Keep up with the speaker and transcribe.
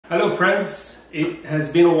Hello friends, it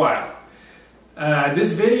has been a while.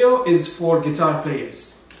 This video is for guitar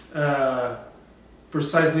players,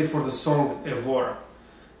 precisely for the song Evora.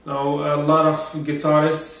 Now, a lot of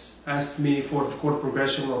guitarists asked me for the chord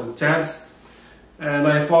progression or the tabs, and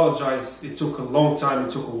I apologize, it took a long time,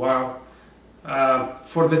 it took a while.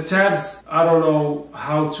 For the tabs, I don't know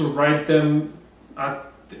how to write them. I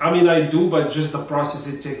mean I do, but just the process,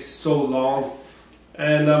 it takes so long.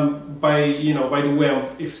 And by the way,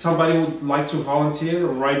 if somebody would like to volunteer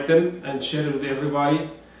or write them and share it with everybody,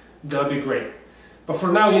 that'd be great. But for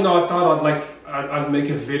now, I thought I'd make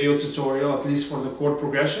a video tutorial, at least for the chord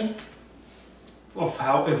progression of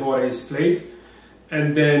how Evora is played.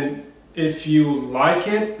 And then if you like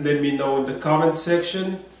it, let me know in the comment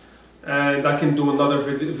section, and I can do another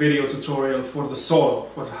video tutorial for the solo,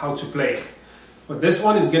 for how to play it. But this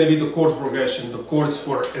one is going to be the chord progression, the chords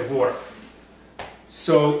for Evora.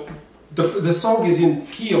 So the song is in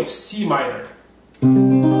key of C minor.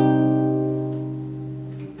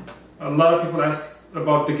 A lot of people ask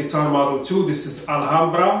about the guitar model too. This is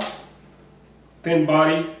Alhambra, thin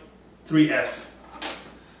body, 3F.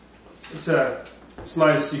 It's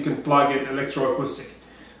nice, you can plug it electroacoustic.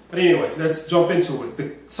 But anyway, let's jump into it.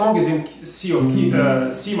 The song is in C minor,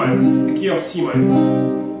 the key of C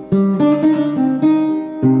minor.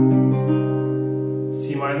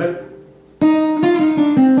 C minor.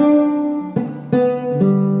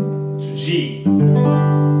 G.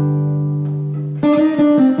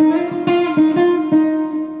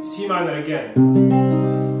 C minor again.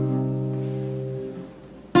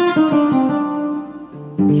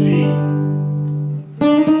 G.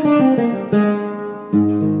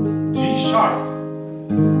 G sharp.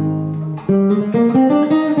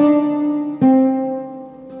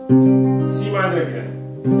 C minor again.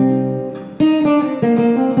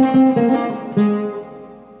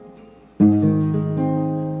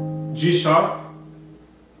 G sharp,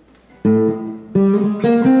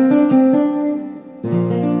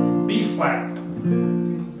 B flat,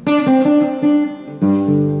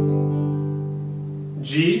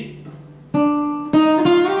 G,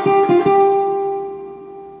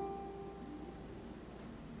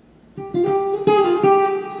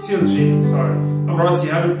 still G, sorry. I'm Rossi,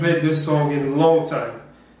 I haven't played this song in a long time.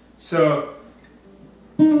 So,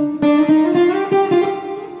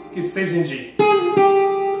 it stays in G.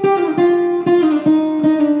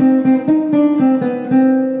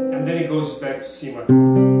 Back to C minor.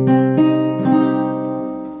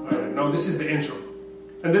 Alright, now this is the intro.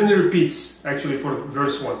 And then it repeats actually for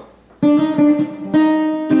verse 1.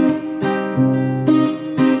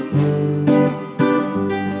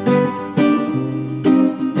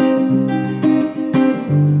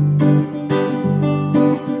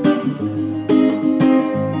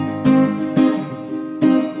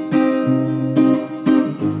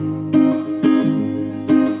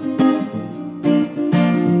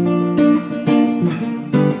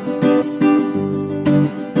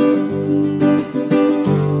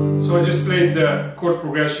 I just played the chord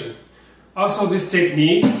progression. Also, this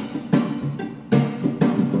technique,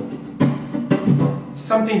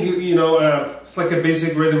 something, it's like a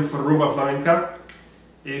basic rhythm for rumba flamenca.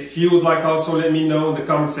 If you would like, also let me know in the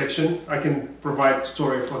comment section. I can provide a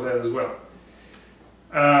tutorial for that as well.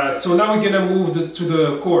 So now we're gonna move to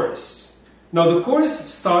the chorus. Now the chorus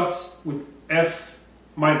starts with F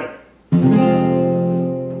minor,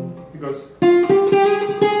 because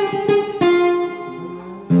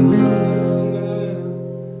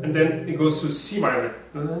and then it goes to C minor.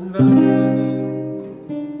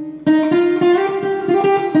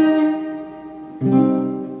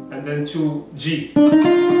 And then to G.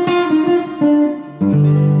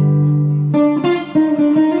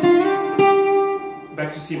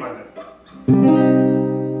 Back to C minor.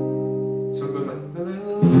 So it goes like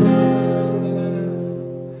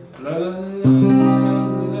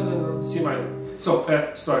C minor. So,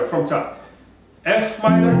 sorry, from top. F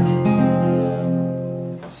minor,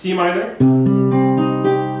 C minor,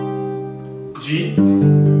 G,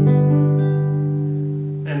 and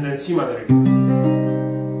then C minor again.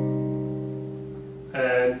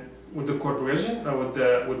 And with the chord progression, with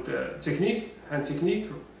the technique, hand technique,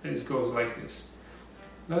 it goes like this.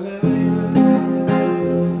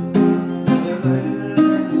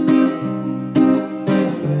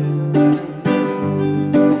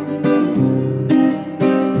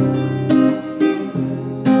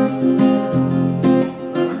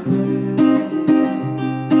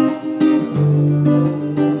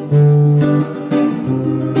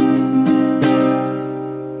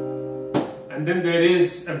 And then there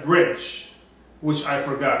is a bridge, which I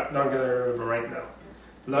forgot. Now I'm gonna remember right now.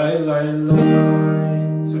 La, la, la.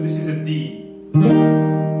 So this is a D.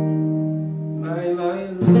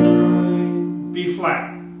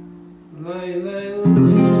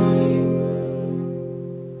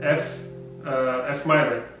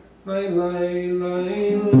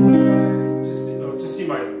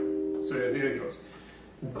 So here it goes.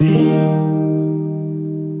 D,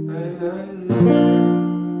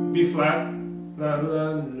 B flat, la, la,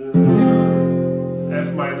 la,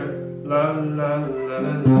 F minor, la, la, la, la,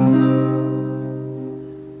 la.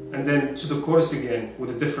 And then to the chorus again with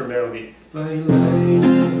a different melody. La, la,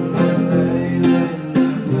 la, la,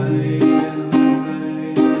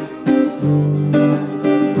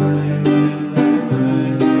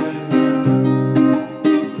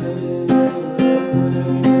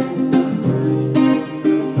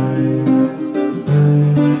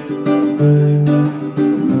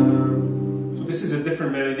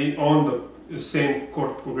 on the same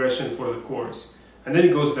chord progression for the chorus, and then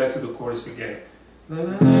it goes back to the chorus again.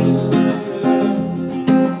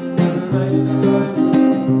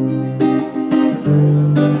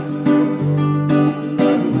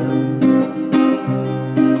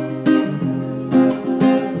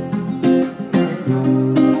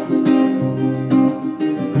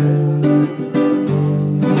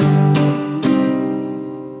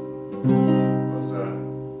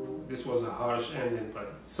 This was a harsh ending,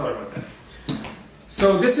 but sorry about that.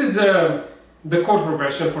 So this is the chord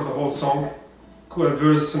progression for the whole song,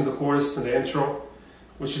 verse and the chorus and the intro,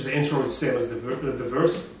 which is the intro is the same as the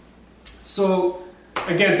verse. So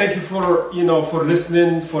again, thank you for for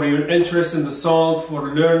listening, for your interest in the song,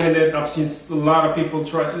 for learning it. I've seen a lot of people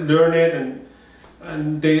try learn it,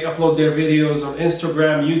 and they upload their videos on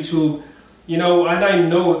Instagram, YouTube, and I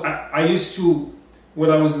know I used to. When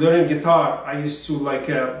I was learning guitar, I used to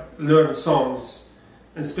learn songs,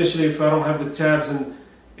 and especially if I don't have the tabs, and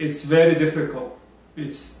it's very difficult.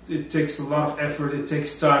 It takes a lot of effort, it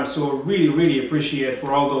takes time, so I really appreciate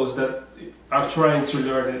for all those that are trying to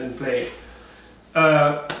learn it and play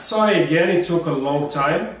it. Sorry again, it took a long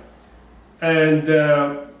time, and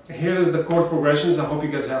here is the chord progressions. I hope you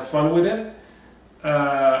guys have fun with it.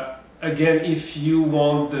 Again, if you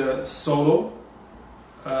want the solo,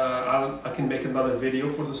 I can make another video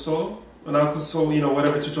for the solo, and also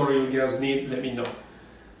whatever tutorial you guys need, let me know.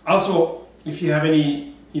 Also, if you have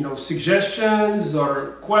any suggestions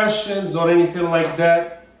or questions or anything like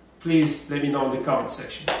that, please let me know in the comment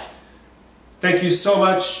section. Thank you so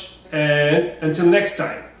much, and until next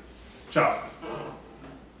time, ciao.